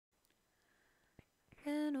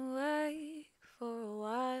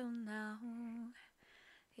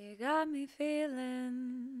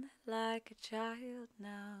child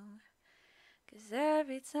now. 'Cause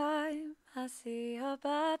every time I see your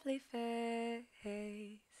bubbly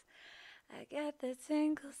face, I get the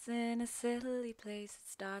tingles in a silly place. It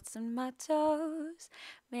starts on my toes,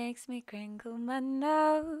 makes me crinkle my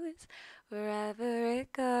nose. Wherever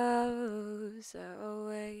it goes, I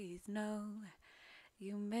always know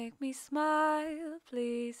you make me smile.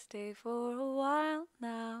 Please stay for a while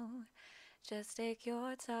now. Just take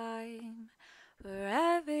your time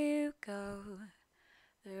wherever you go.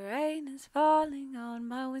 The rain is falling on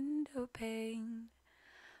my window pane,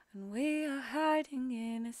 and we are hiding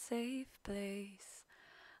in a safe place,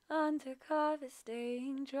 undercover,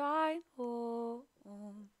 staying dry and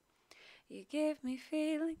warm. You give me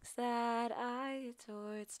feelings that I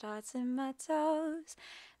adore. It starts in my toes,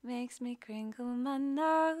 makes me crinkle my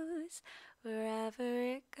nose. Wherever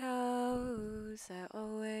it goes, I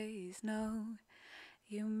always know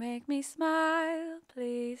you make me smile.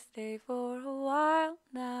 Please stay for a while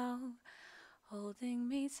now, holding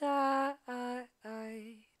me tight.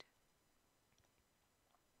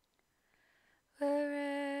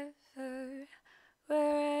 Wherever,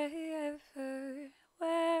 wherever,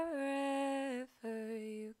 wherever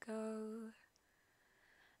you go,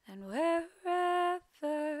 and wherever,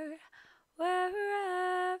 wherever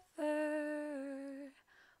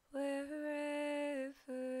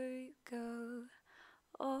you go,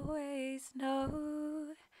 always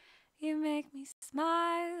know you make me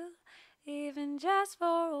smile, even just for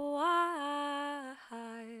a while.